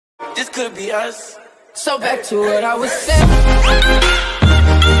this could be us. So back to what I was saying.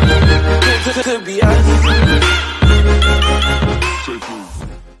 Could be us.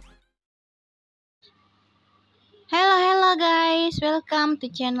 Halo guys, welcome to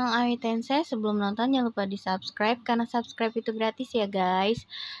channel Awi Tense. Sebelum nonton jangan lupa di subscribe, karena subscribe itu gratis ya guys.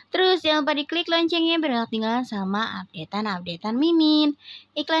 Terus jangan lupa diklik loncengnya biar gak ketinggalan sama updatean Mimin.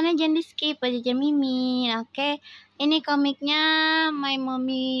 Iklannya jangan di skip aja Mimin. Oke, ini komiknya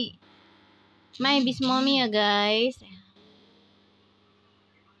My Beast Mommy ya guys.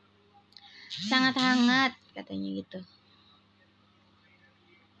 Sangat hangat katanya gitu.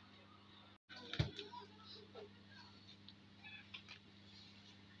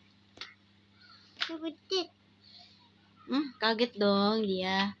 Kaget dong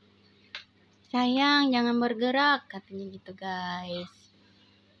dia. Sayang, jangan bergerak katanya gitu guys.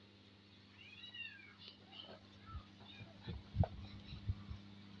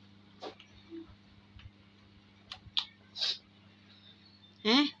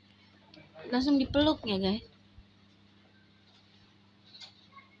 Langsung dipeluk ya guys.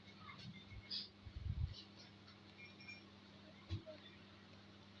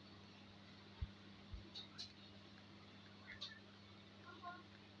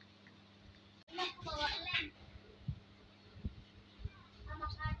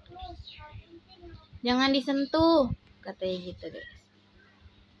 Jangan disentuh katanya gitu guys.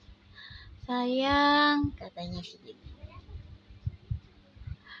 Sayang katanya sih gitu.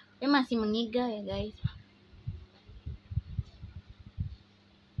 Dia masih mengiga ya guys.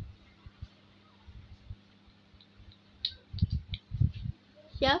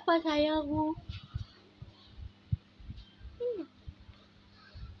 Siapa sayangmu?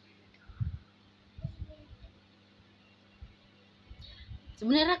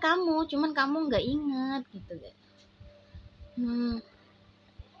 Sebenarnya kamu, cuman kamu nggak ingat gitu guys.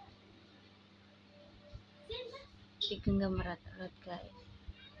 Digenggam erat-erat guys.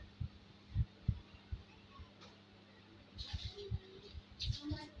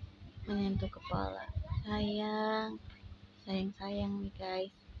 Menyentuh kepala. Sayang nih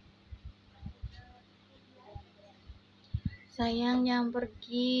guys. Sayang, jangan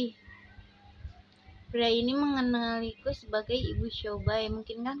pergi. Pria ini mengenaliku sebagai ibu Shobai.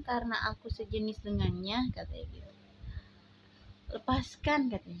 Mungkin kan karena aku sejenis dengannya, katanya gitu.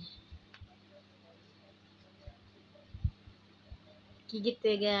 Lepaskan katanya. Gigit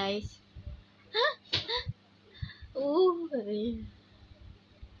ya guys. Katanya.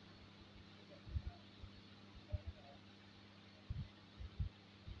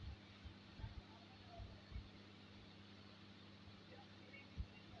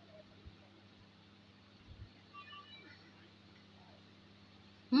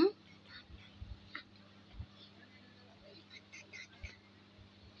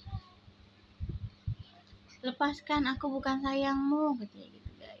 Lepaskan, aku bukan sayangmu, katanya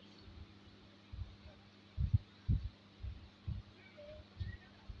gitu guys.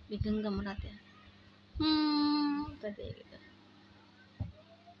 Digenggam erat ya. Katanya gitu.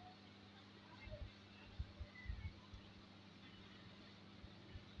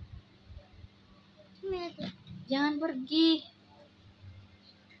 Jangan pergi.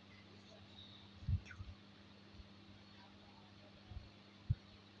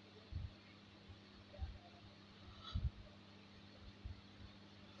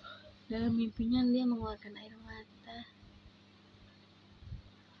 Dalam mimpinya dia mengeluarkan air mata.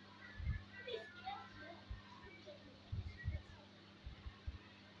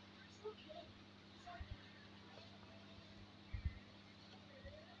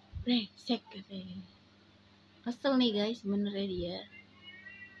 Brengsek katanya. Kesel nih guys sebenarnya dia.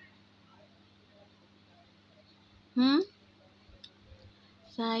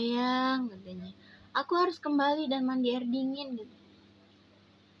 Sayang katanya. Aku harus kembali dan mandi air dingin gitu.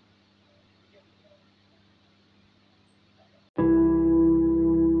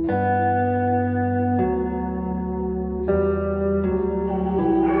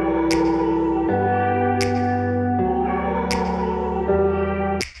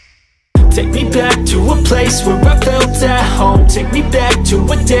 Take me back to a place where I felt at home. Take me back to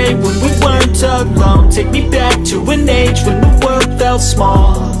a day when we weren't alone. Take me back to an age when the world felt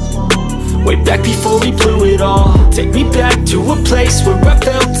small. Way back before we blew it all. Take me back to a place where I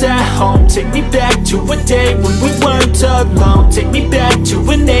felt at home. Take me back to a day when we weren't alone. Take me back to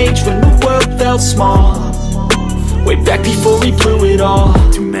an age when the world felt small. Way back before we blew it all.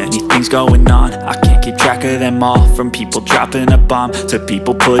 Too many things things going on, I can't keep track of them all. From people dropping a bomb to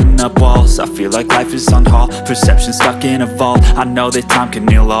people putting up walls, I feel like life is on hold, perception stuck in a vault. I know that time can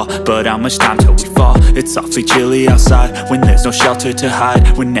heal all, but how much time till we fall? It's awfully chilly outside when there's no shelter to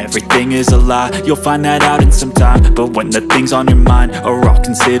hide. When everything is a lie, you'll find that out in some time. But when the things on your mind are all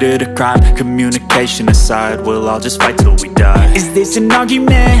considered a crime, communication aside, we'll all just fight till we die. Is this an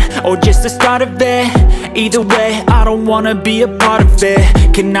argument or just the start of it? Either way, I don't wanna be a part of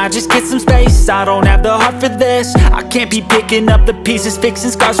it. Can I just get some space? I don't have the heart for this. I can't be picking up the pieces,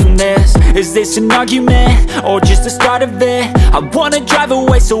 fixing scars from this. Is this an argument or just the start of it? I wanna drive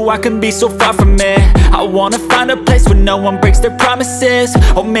away so I can be so far from it. I wanna find a place where no one breaks their promises,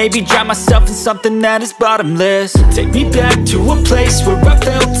 or maybe drown myself in something that is bottomless. Take me back to a place where I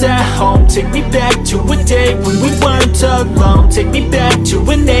felt at home. Take me back to a day when we weren't alone. Take me back to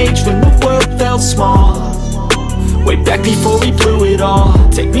an age when the world felt small, way back before we blew it all.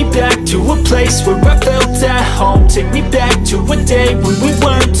 Take me back to a place where I felt at home. Take me back to a day when we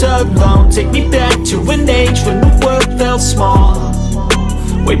weren't alone. Take me back to an age when the world felt small,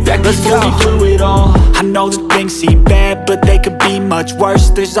 way back before we blew it all. I know that things seem bad, but they could be much worse.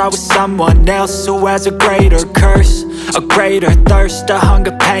 There's always someone else who has a greater curse, a greater thirst, a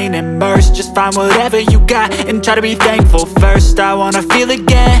hunger, pain, and mercy. Just find whatever you got and try to be thankful first. I wanna feel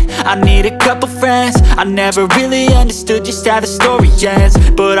again, I need a couple friends. I never really understood just how the story ends,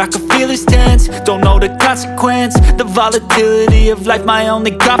 but I can feel it's tense, don't know the consequence. The volatility of life, my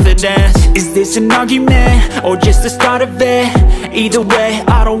only confidence. Is this an argument or just the start of it? Either way,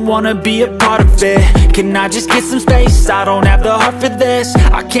 I don't wanna be a part of it. Can I just get some space? I don't have the heart for this.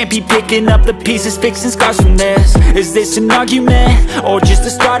 I can't be picking up the pieces, fixing scars from this. Is this an argument or just the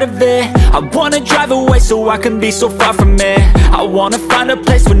start of it? I wanna drive away so I can be so far from it. I wanna find a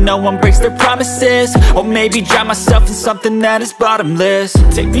place where no one breaks their promises, or maybe drown myself in something that is bottomless.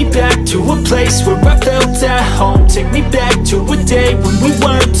 Take me back to a place where I felt at home. Take me back to a day when we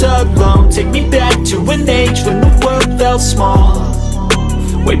weren't alone. Take me back to an age when the world felt small,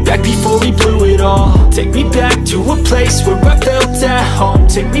 way back before we blew it all. Take me back to a place where I felt at home.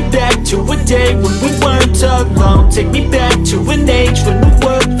 Take me back to a day when we weren't alone. Take me back to an age when the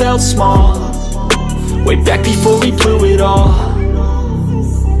world felt small, way back before we blew it all.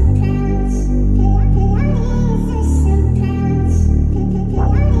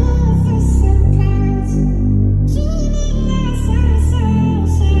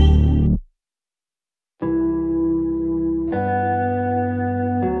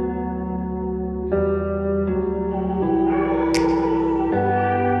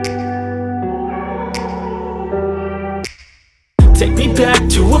 Take me back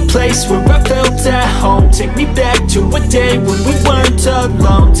to a place where I felt at home. Take me back to a day when we weren't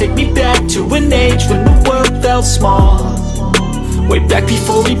alone. Take me back to an age when the world felt small, way back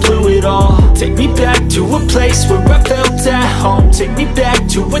before we blew it all. Take me back to a place where I felt at home. Take me back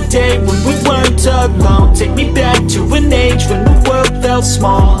to a day when we weren't alone. Take me back to an age when the world felt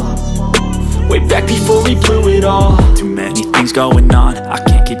small, way back before we blew it all. Too many things going on, I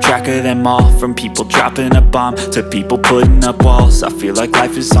can't keep track of them all. From people dropping a bomb to people putting up walls, I feel like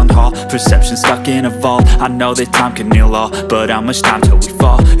life is on hold, perception stuck in a vault. I know that time can heal all, but how much time till we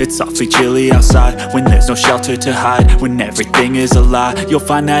fall? It's awfully chilly outside when there's no shelter to hide. When everything is a lie, you'll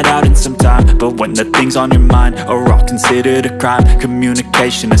find that out in some time. But when the things on your mind are all considered a crime,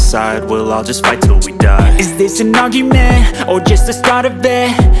 communication aside, we'll all just fight till we die. Is this an argument or just the start of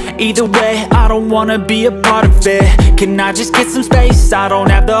it? Either way, I don't wanna be a part of it. Can I just get some space? I don't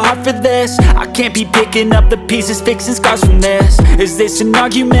have the heart for this. I can't be picking up the pieces, fixing scars from this. Is this an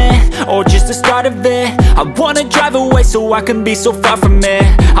argument or just the start of it? I wanna drive away so I can be so far from it.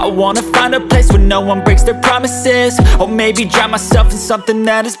 I wanna find a place where no one breaks their promises, or maybe drown myself in something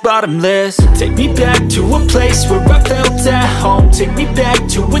that is bottomless. Take me back to a place where I felt at home. Take me back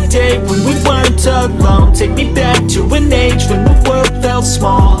to a day when we weren't alone. Take me back to an age when the world felt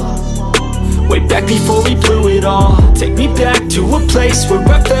small, way back before we blew it all. Take me back to a place where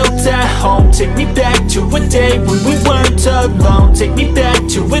I felt at home. Take me back to a day when we weren't alone. Take me back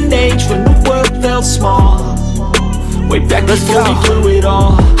to an age when the world felt small, way back before we blew it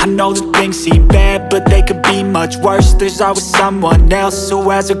all. I know that things seem bad, but they could be much worse. There's always someone else who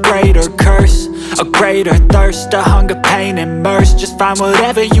has a greater curse, a greater thirst, a hunger, pain, and mercy. Just find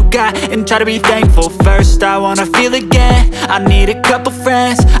whatever you got and try to be thankful first. I wanna feel again, I need a couple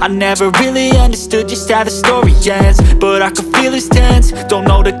friends. I never really understood just how the story ends, but I can feel it's tense, don't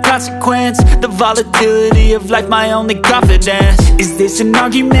know the consequence. The volatility of life, my only confidence. Is this an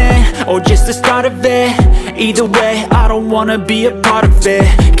argument or just the start of it? Either way, I don't wanna be a part of it.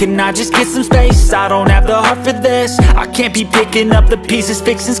 Can I just get some space? I don't have the heart for this. I can't be picking up the pieces,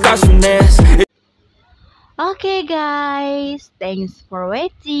 fixing scars from this. Oke guys, thanks for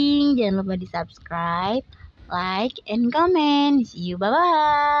watching. Jangan lupa di subscribe, like, and comment. See you,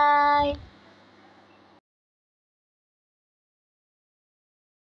 bye-bye.